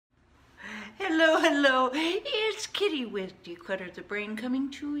Hello. It's Kitty with Declutter the Brain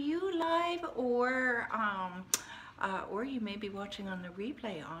coming to you live, or you may be watching on the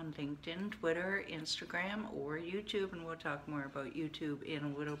replay on LinkedIn, Twitter, Instagram, or YouTube, and we'll talk more about YouTube in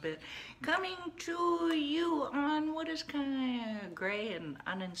a little bit. Coming to you on what is kind of gray and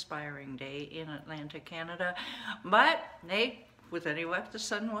uninspiring day in Atlanta, Canada, but hey, with any luck, the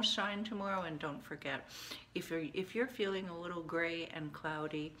sun will shine tomorrow. And don't forget, if you're feeling a little gray and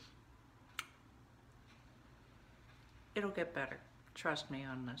cloudy, it'll get better. Trust me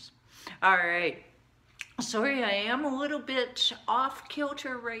on this. All right. Sorry, I am a little bit off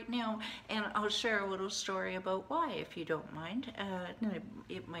kilter right now, and I'll share a little story about why, if you don't mind.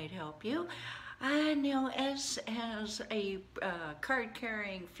 It might help you. Now, as a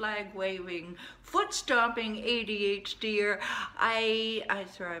card-carrying, flag-waving, foot-stomping ADHDer, I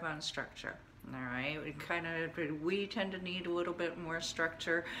thrive on structure. All right, we tend to need a little bit more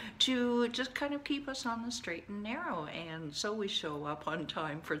structure to just kind of keep us on the straight and narrow, and so we show up on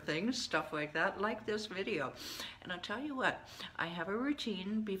time for things, stuff like that, like this video. And I'll tell you what, I have a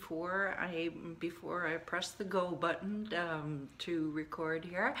routine before I press the go button to record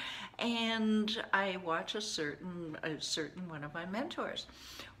here, and I watch a certain one of my mentors.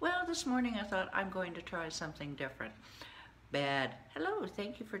 Well, this morning I thought I'm going to try something different. Bad. Hello,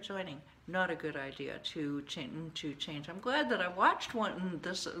 thank you for joining. Not a good idea to change. I'm glad that I watched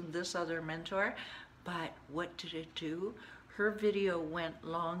this other mentor, but what did it do? Her video went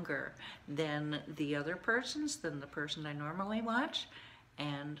longer than the other person's, than the person I normally watch,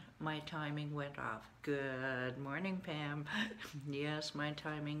 and my timing went off. Good morning, Pam. Yes, my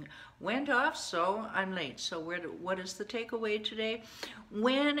timing went off, so I'm late. So what is the takeaway today?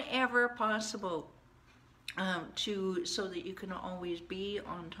 Whenever possible, so that you can always be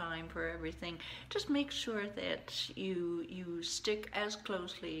on time for everything, just make sure that you stick as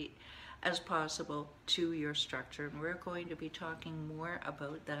closely as possible to your structure, and we're going to be talking more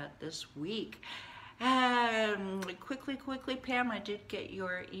about that this week. Quickly, Pam, I did get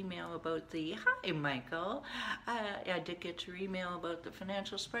your email about the, hi Michael, I did get your email about the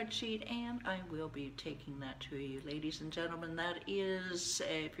financial spreadsheet, and I will be taking that to you, ladies and gentlemen. That is,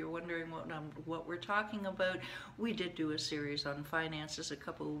 if you're wondering what we're talking about, we did do a series on finances a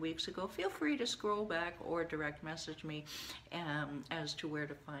couple of weeks ago. Feel free to scroll back or direct message me as to where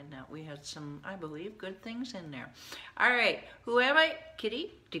to find that. We had some, I believe, good things in there. All right, who am I?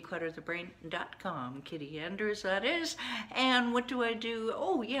 Kitty, declutterthebrain.com. Kitty Anders, that is. And what do I do?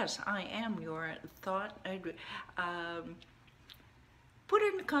 Oh, yes, I am your thought. Put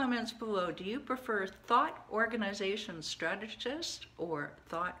in the comments below, do you prefer thought organization strategist or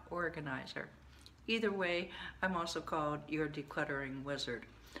thought organizer? Either way, I'm also called your decluttering wizard.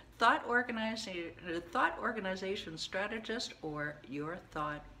 Thought organization strategist or your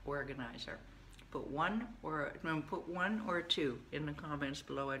thought organizer. Put one or two in the comments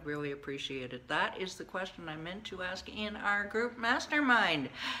below. I'd really appreciate it. That is the question I meant to ask in our group mastermind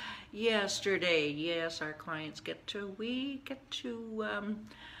yesterday. Yes, our clients we get to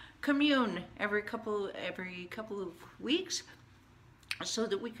commune every couple of weeks, so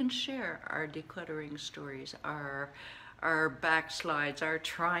that we can share our decluttering stories, our backslides, our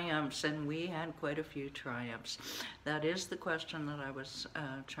triumphs, and we had quite a few triumphs. That is the question that I was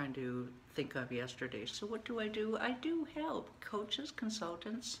trying to think of yesterday. So what do? I do help coaches,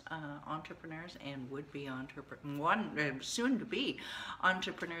 consultants, entrepreneurs, and would-be soon-to-be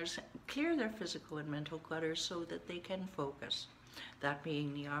entrepreneurs clear their physical and mental clutter so that they can focus. That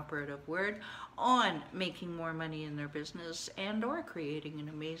being the operative word, on making more money in their business and or creating an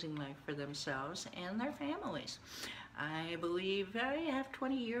amazing life for themselves and their families. I believe I have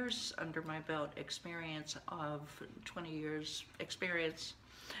 20 years under my belt, 20 years experience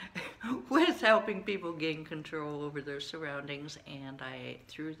with helping people gain control over their surroundings, and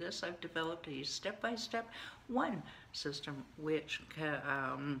through this I've developed a step-by-step one system which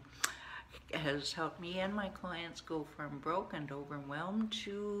has helped me and my clients go from broke and overwhelmed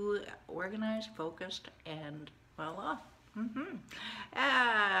to organized, focused, and well off.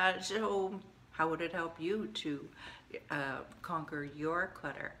 So how would it help you to conquer your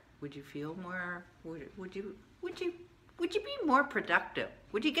clutter? Would you feel more? Would you be more productive?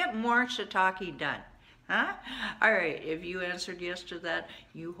 Would you get more shiitake done? Huh? All right, if you answered yes to that,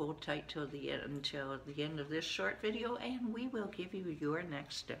 you hold tight till the end of this short video, and we will give you your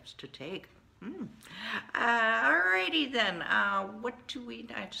next steps to take. Alrighty then, what do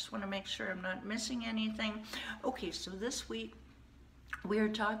I just want to make sure I'm not missing anything. Okay, so this week we're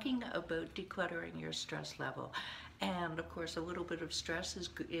talking about decluttering your stress level. And of course, a little bit of stress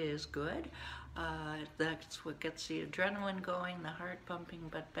is good. That's what gets the adrenaline going, the heart pumping,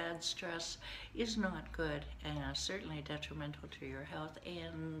 but bad stress is not good and certainly detrimental to your health.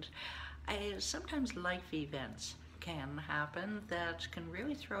 And sometimes life events can happen that can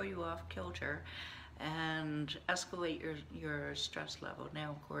really throw you off kilter and escalate your stress level.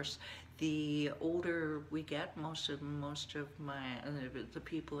 Now, of course, the older we get, most of my the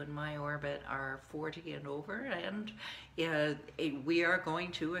people in my orbit are 40 and over, and we are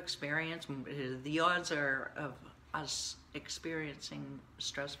going to experience. The odds are of us experiencing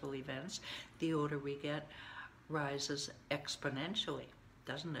stressful events, the older we get, rises exponentially,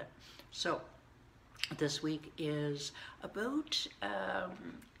 doesn't it? So this week is about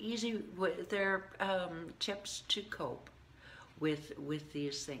their tips to cope with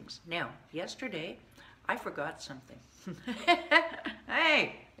these things. Now, yesterday I forgot something.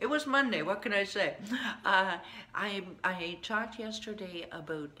 Hey, it was Monday. What can I say? I talked yesterday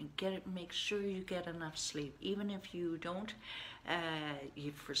about make sure you get enough sleep, even if you don't.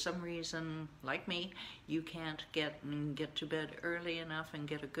 For some reason, like me, you can't get to bed early enough and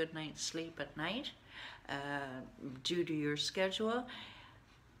get a good night's sleep at night due to your schedule.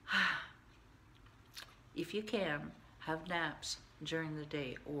 If you can, have naps during the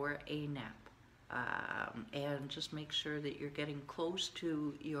day or a nap. And just make sure that you're getting close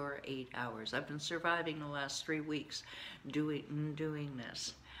to your 8 hours. I've been surviving the last 3 weeks doing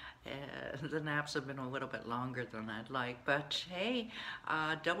this. The naps have been a little bit longer than I'd like, but hey,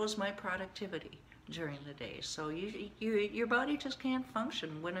 doubles my productivity during the day. So your body just can't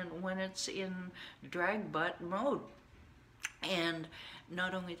function when it's in drag butt mode. And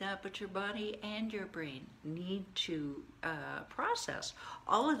not only that, but your body and your brain need to process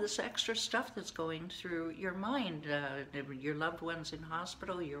all of this extra stuff that's going through your mind. Your loved one's in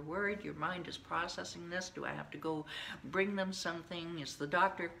hospital, you're worried, your mind is processing this. Do I have to go bring them something? Is the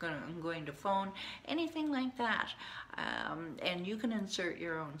doctor going to phone? Anything like that. And you can insert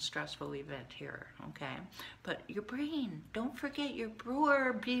your own stressful event here, okay? But your brain, don't forget, your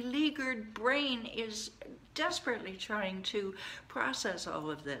poor, beleaguered brain is desperately trying to process all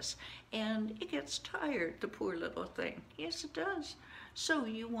of this, and it gets tired, the poor little thing. Yes, it does. So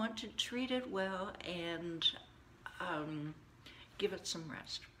you want to treat it well and give it some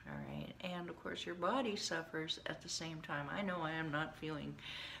rest, all right? And of course your body suffers at the same time. I know I am not feeling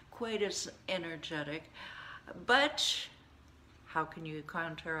quite as energetic, but how can you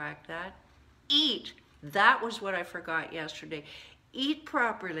counteract that? Eat. That was what I forgot yesterday. Eat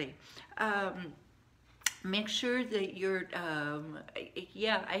properly. Make sure that you're,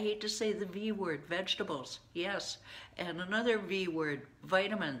 yeah, I hate to say the V word, vegetables, yes. And another V word,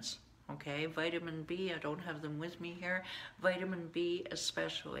 vitamins, okay? Vitamin B, I don't have them with me here. Vitamin B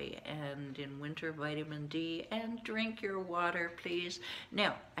especially, and in winter, vitamin D, and drink your water, please.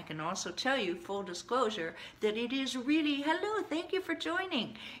 Now, I can also tell you, full disclosure, that it is really, hello, thank you for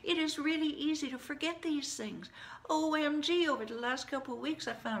joining. It is really easy to forget these things. OMG, over the last couple of weeks,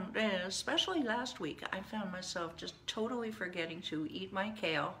 I found, especially last week, I found myself just totally forgetting to eat my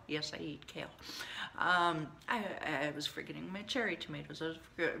kale. Yes, I eat kale. I was forgetting my cherry tomatoes. I was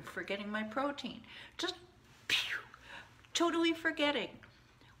forgetting my protein. Just totally forgetting.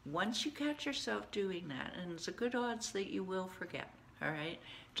 Once you catch yourself doing that, and it's a good odds that you will forget, all right?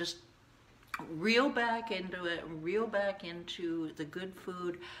 Just reel back into it, reel back into the good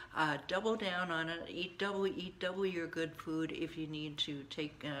food, double down on it, eat double your good food if you need to,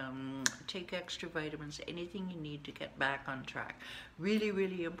 take extra vitamins, anything you need to get back on track. Really,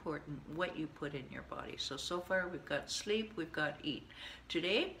 really important what you put in your body. So far we've got sleep, we've got eat.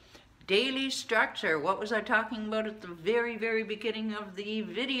 Today, daily structure. What was I talking about at the very, very beginning of the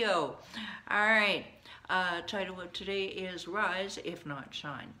video? All right, title of today is Rise, If Not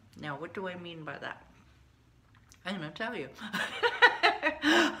Shine. Now, what do I mean by that? I'm going to tell you.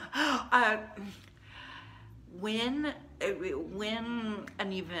 When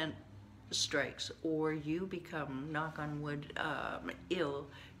an event strikes, or you become, knock on wood, ill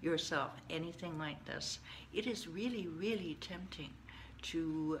yourself, anything like this, it is really, really tempting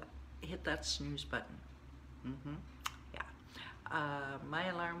to hit that snooze button. Yeah. My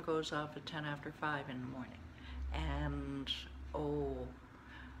alarm goes off at 10 after 5 in the morning, and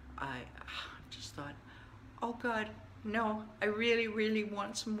I just thought, oh God, no, I really, really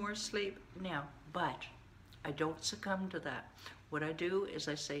want some more sleep now. But I don't succumb to that. What I do is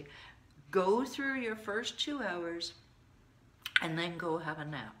I say, go through your first 2 hours and then go have a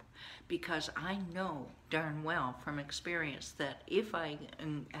nap. Because I know darn well from experience that if I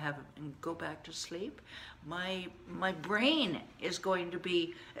go back to sleep, my brain is going to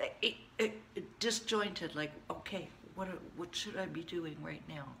be disjointed, like, okay, what should I be doing right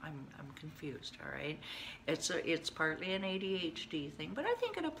now? I'm confused. All right, it's partly an ADHD thing, but I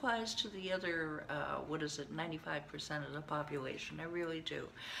think it applies to the other 95% of the population. I really do.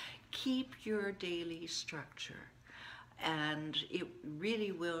 Keep your daily structure, and it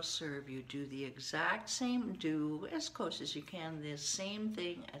really will serve you. Do the exact same, do as close as you can, the same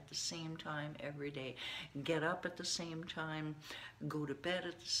thing at the same time every day. Get up at the same time, go to bed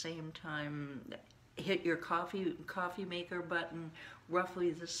at the same time, hit your coffee maker button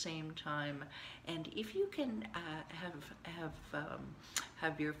roughly the same time. And if you can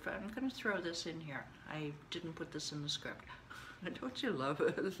have your, I'm going to throw this in here. I didn't put this in the script. Don't you love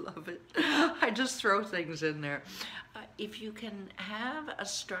it? Love it. I just throw things in there. If you can have a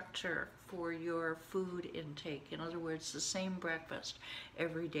structure for your food intake, in other words, the same breakfast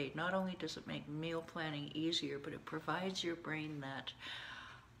every day, not only does it make meal planning easier, but it provides your brain that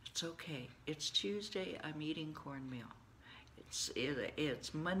it's okay. It's Tuesday, I'm eating cornmeal.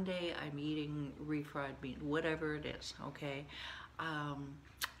 It's Monday, I'm eating refried meat, whatever it is, okay?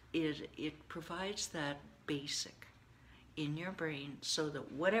 It provides that basic in your brain so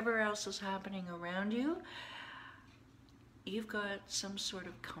that whatever else is happening around you, you've got some sort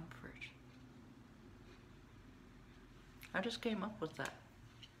of comfort. I just came up with that.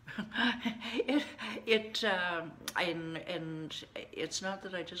 And it's not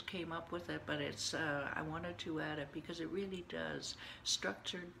that I just came up with it, but it's I wanted to add it because it really does.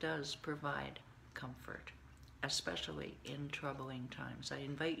 Structure does provide comfort, especially in troubling times. I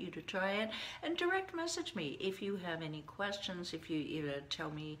invite you to try it and direct message me if you have any questions, if you tell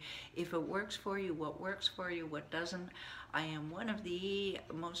me if it works for you, what doesn't. I am one of the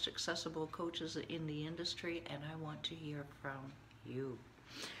most accessible coaches in the industry, and I want to hear from you.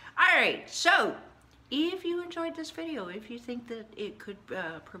 All right, so if you enjoyed this video, if you think that it could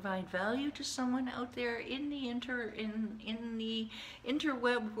provide value to someone out there in the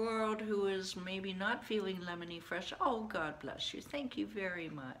interweb world who is maybe not feeling lemony fresh, oh, God bless you. Thank you very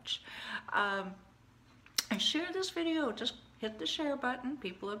much. And share this video. Just hit the share button.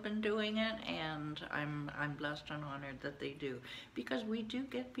 People have been doing it, and I'm blessed and honored that they do, because we do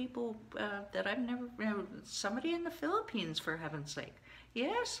get people that I've never, somebody in the Philippines, for heaven's sake.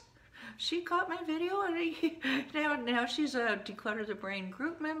 Yes, she caught my video, and now she's a Declutter the Brain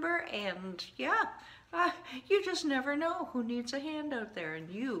group member, and yeah, you just never know who needs a hand out there, and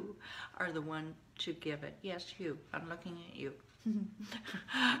you are the one to give it. Yes, you. I'm looking at you.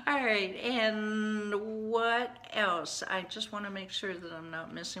 All right, and what else? I just want to make sure that I'm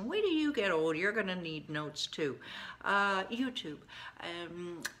not missing. Wait till you get old, you're going to need notes too. YouTube.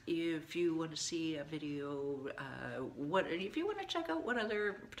 If you want to see a video, if you want to check out what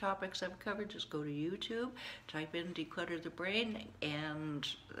other topics I've covered, just go to YouTube, type in Declutter the Brain, and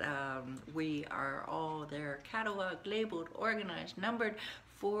we are all there, cataloged, labeled, organized, numbered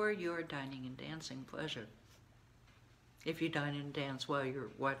for your dining and dancing pleasure. If you dine and dance while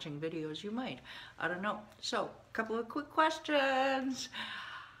you're watching videos, you might. I don't know. So, a couple of quick questions.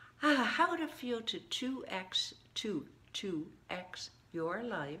 How would it feel to 2x your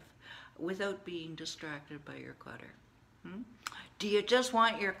life without being distracted by your clutter? Do you just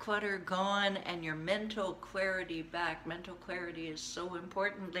want your clutter gone and your mental clarity back? Mental clarity is so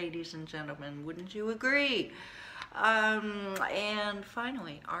important, ladies and gentlemen. Wouldn't you agree? And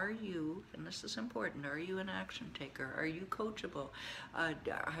finally, are you, and this is important, are you an action taker? Are you coachable?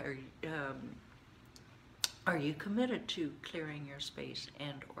 Are you committed to clearing your space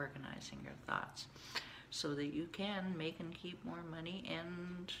and organizing your thoughts so that you can make and keep more money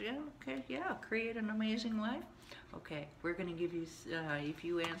and, create an amazing life? Okay, we're going to give you, if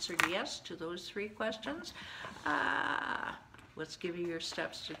you answered yes to those 3 questions, let's give you your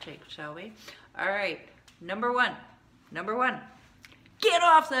steps to take, shall we? All right. Number one, get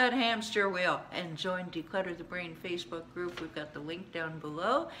off that hamster wheel and join Declutter the Brain Facebook group. We've got the link down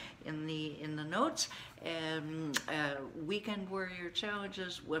below in the notes. And weekend warrior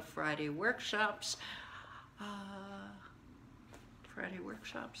challenges with Friday workshops. Come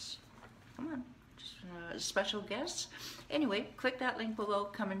on, just, special guests. Anyway, click that link below.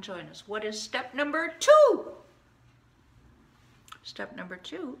 Come and join us. What is step number 2? Step number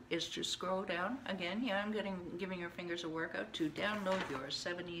 2 is to scroll down. Again, I'm giving your fingers a workout to download your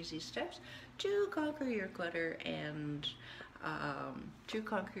 7 easy steps to conquer your clutter and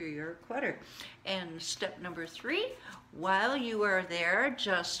And step number 3, while you are there,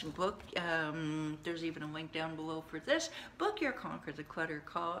 just book, there's even a link down below for this, book your Conquer the Clutter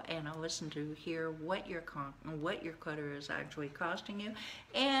call, and I'll listen to hear what your clutter is actually costing you,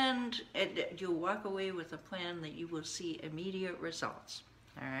 and you'll walk away with a plan that you will see immediate results.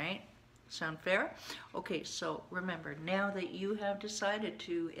 All right? Sound fair? Okay, so remember, now that you have decided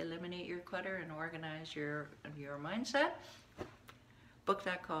to eliminate your clutter and organize your mindset, book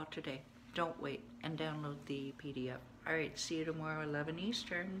that call today. Don't wait, and download the PDF. All right, see you tomorrow, 11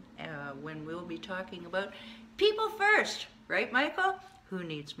 Eastern, when we'll be talking about people first. Right, Michael? Who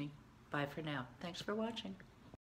needs me? Bye for now. Thanks for watching.